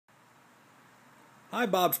Hi,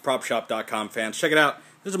 Bob'sPropShop.com fans. Check it out.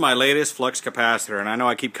 This is my latest Flux Capacitor, and I know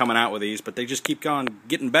I keep coming out with these, but they just keep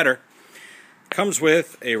getting better. Comes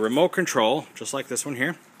with a remote control, just like this one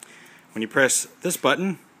here. When you press this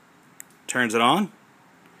button, turns it on.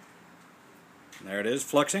 There it is,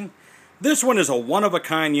 fluxing. This one is a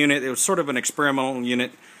one-of-a-kind unit. It was sort of an experimental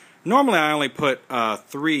unit. Normally I only put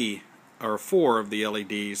 3 or 4 of the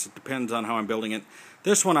LEDs. It depends on how I'm building it.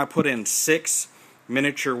 This one I put in 6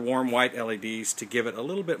 miniature warm white LEDs to give it a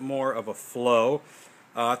little bit more of a flow.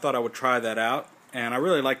 I thought I would try that out, and I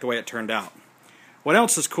really like the way it turned out. What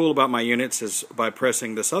else is cool about my units is by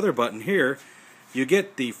pressing this other button here, you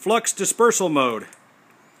get the Flux Dispersal mode,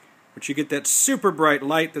 which you get that super bright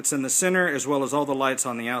light that's in the center as well as all the lights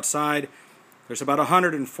on the outside. There's about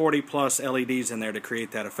 140 plus LEDs in there to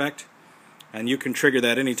create that effect, and you can trigger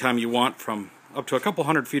that anytime you want from up to a couple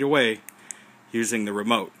hundred feet away using the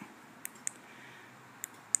remote.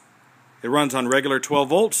 It runs on regular 12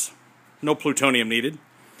 volts, no plutonium needed.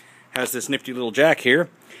 Has this nifty little jack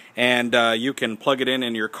here, and you can plug it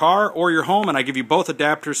in your car or your home, and I give you both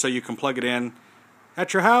adapters so you can plug it in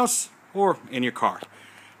at your house or in your car.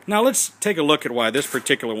 Now let's take a look at why this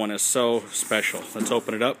particular one is so special. Let's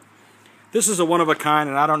open it up. This is a one-of-a-kind,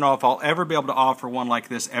 and I don't know if I'll ever be able to offer one like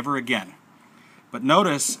this ever again. But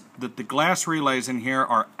notice that the glass relays in here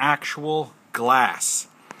are actual glass.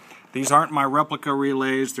 These aren't my replica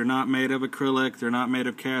relays. They're not made of acrylic. They're not made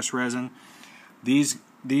of cast resin. These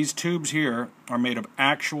tubes here are made of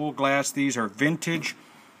actual glass. These are vintage,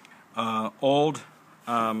 old,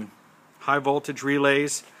 high voltage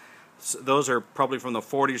relays. Those are probably from the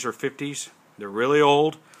 40s or 50s. They're really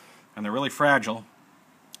old and they're really fragile,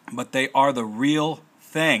 but they are the real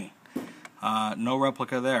thing. No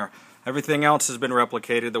replica there. Everything else has been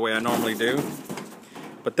replicated the way I normally do,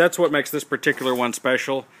 but that's what makes this particular one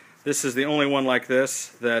special. This is the only one like this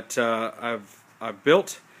that I've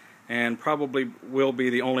built, and probably will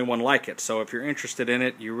be the only one like it. So if you're interested in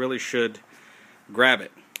it, you really should grab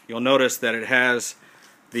it. You'll notice that it has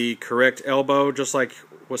the correct elbow, just like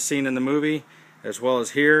was seen in the movie, as well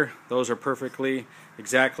as here. Those are perfectly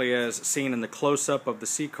exactly as seen in the close-up of the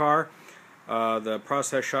C car, the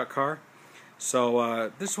process shot car.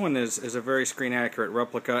 So this one is a very screen accurate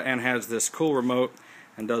replica and has this cool remote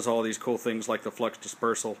and does all these cool things like the Flux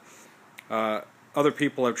Dispersal. Other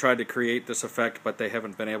people have tried to create this effect, but they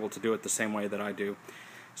haven't been able to do it the same way that I do.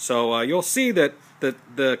 So you'll see that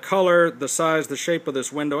the color, the size, the shape of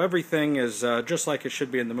this window, everything is just like it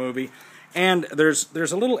should be in the movie. And there's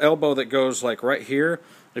a little elbow that goes like right here.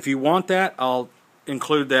 If you want that, I'll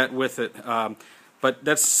include that with it. But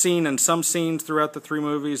that's seen in some scenes throughout the 3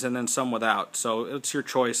 movies and then some without. So it's your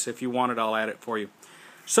choice. If you want it, I'll add it for you.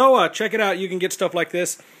 So check it out. You can get stuff like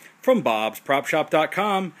this from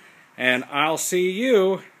Bob'sPropShop.com, and I'll see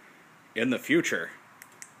you in the future.